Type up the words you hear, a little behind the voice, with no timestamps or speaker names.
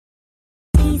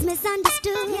He's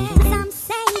misunderstood. Some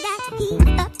say that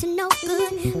he's up to no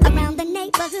good around the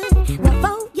neighborhood. Well,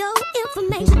 for your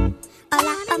information, a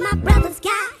lot of my brothers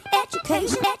got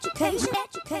education.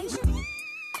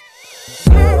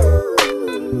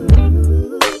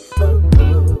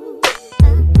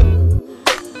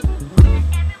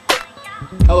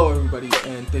 Hello everybody,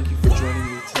 and thank you for joining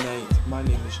me tonight. My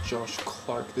name is Josh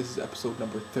Clark. This is episode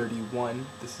number 31.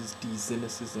 This is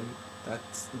Desinicism.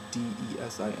 That's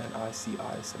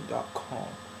DESINICISM.com.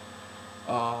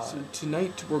 So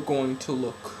tonight we're going to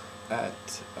look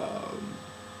at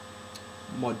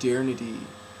modernity,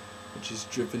 which is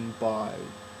driven by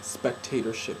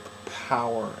spectatorship,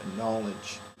 power, and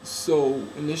knowledge. So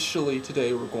initially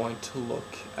today we're going to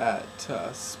look at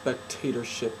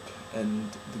spectatorship and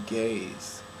the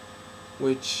gaze,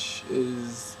 which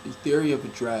is a theory of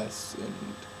address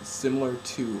and similar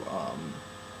to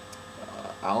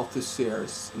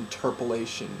Althusser's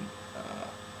interpolation,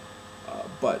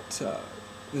 but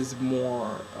is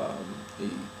more a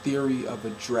theory of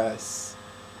address,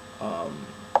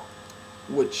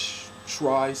 which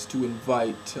tries to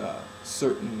invite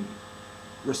certain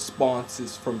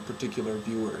responses from particular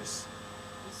viewers.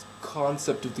 This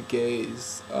concept of the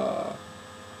gaze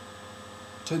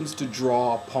tends to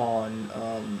draw upon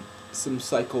some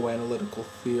psychoanalytical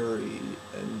theory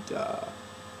and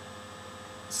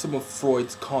some of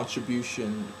Freud's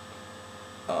contribution,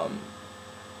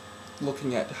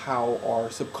 looking at how our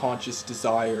subconscious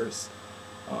desires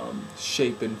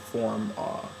shape and form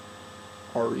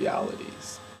our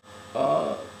realities.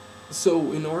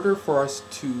 So in order for us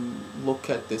to look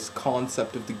at this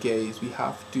concept of the gaze, we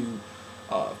have to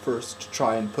first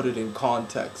try and put it in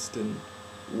context and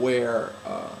where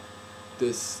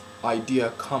this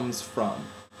idea comes from.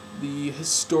 The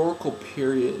historical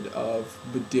period of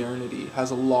modernity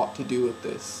has a lot to do with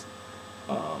this.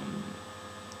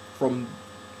 From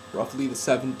roughly the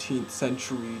 17th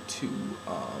century to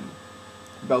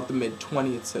about the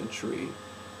mid-20th century,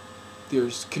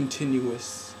 there's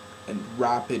continuous and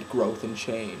rapid growth and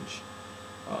change.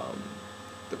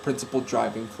 The principal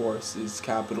driving force is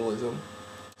capitalism.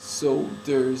 So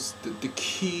there's the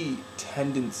key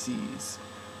tendencies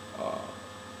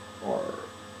are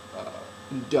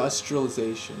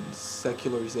industrialization,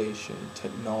 secularization,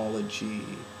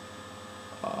 technology,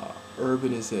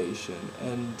 urbanization,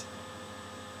 and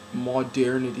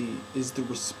modernity is the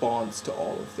response to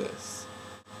all of this.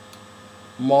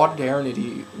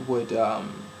 Modernity would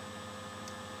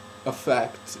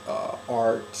affect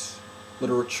art,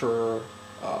 literature,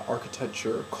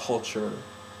 architecture, culture,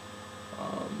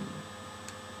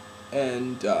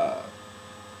 and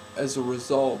as a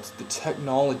result, the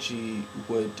technology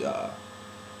would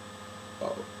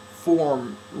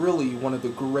form really one of the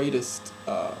greatest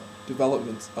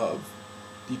developments of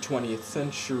the 20th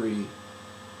century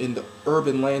in the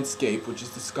urban landscape, which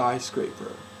is the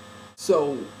skyscraper.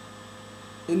 So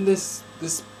in this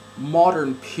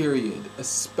modern period,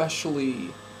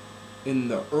 especially in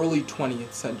the early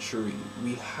 20th century,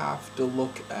 we have to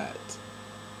look at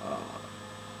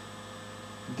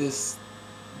this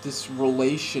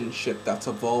relationship that's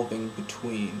evolving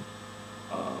between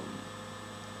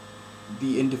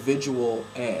the individual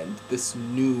and this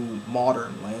new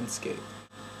modern landscape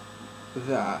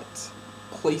that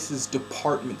places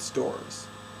department stores,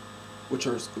 which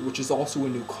is also a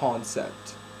new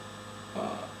concept,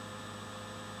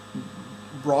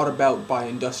 brought about by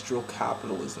industrial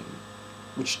capitalism,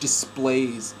 which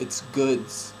displays its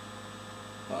goods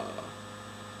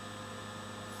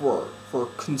for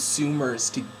consumers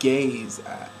to gaze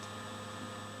at.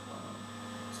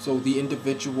 So the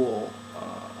individual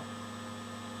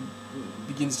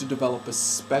begins to develop a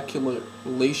specular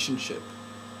relationship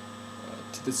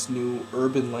to this new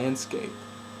urban landscape.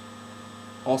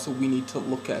 Also, we need to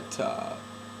look at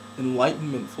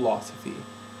enlightenment philosophy,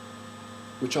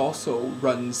 which also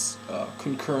runs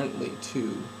concurrently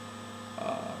to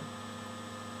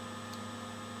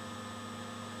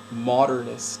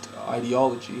modernist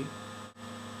ideology.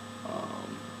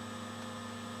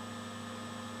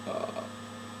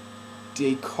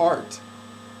 Descartes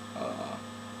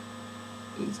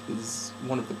is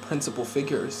one of the principal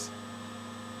figures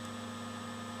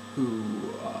who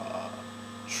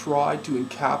tried to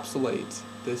encapsulate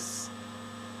this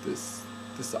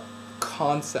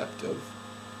concept of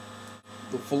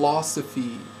the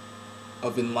philosophy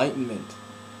of enlightenment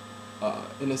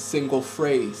in a single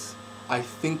phrase: I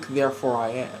think, therefore I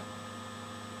am.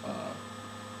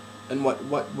 And what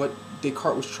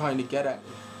Descartes was trying to get at,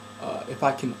 if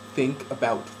I can think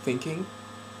about thinking,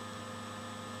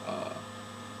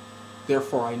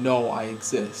 therefore I know I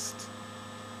exist.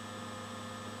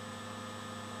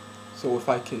 So if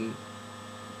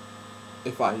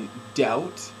I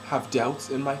have doubts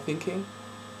in my thinking,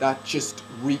 that just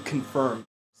reconfirms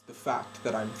the fact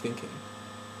that I'm thinking.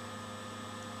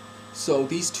 So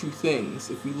these two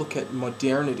things, if we look at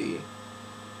modernity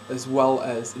as well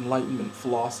as enlightenment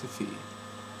philosophy,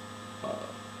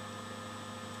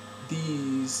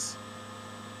 these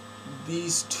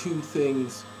two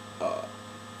things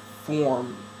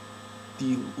form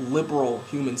the liberal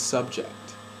human subject.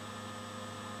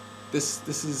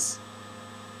 This is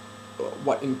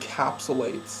what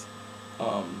encapsulates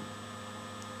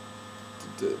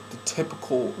the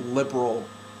typical liberal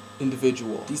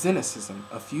individual. Designicism,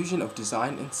 a fusion of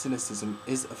design and cynicism,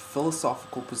 is a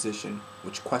philosophical position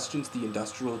which questions the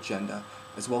industrial agenda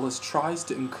as well as tries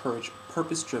to encourage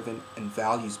purpose-driven and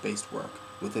values-based work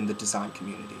within the design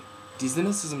community.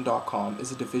 Designicism.com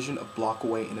is a division of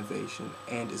Blockaway Innovation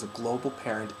and is a global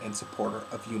parent and supporter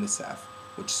of UNICEF,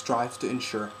 which strives to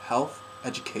ensure health,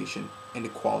 education, and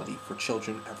equality for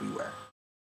children everywhere.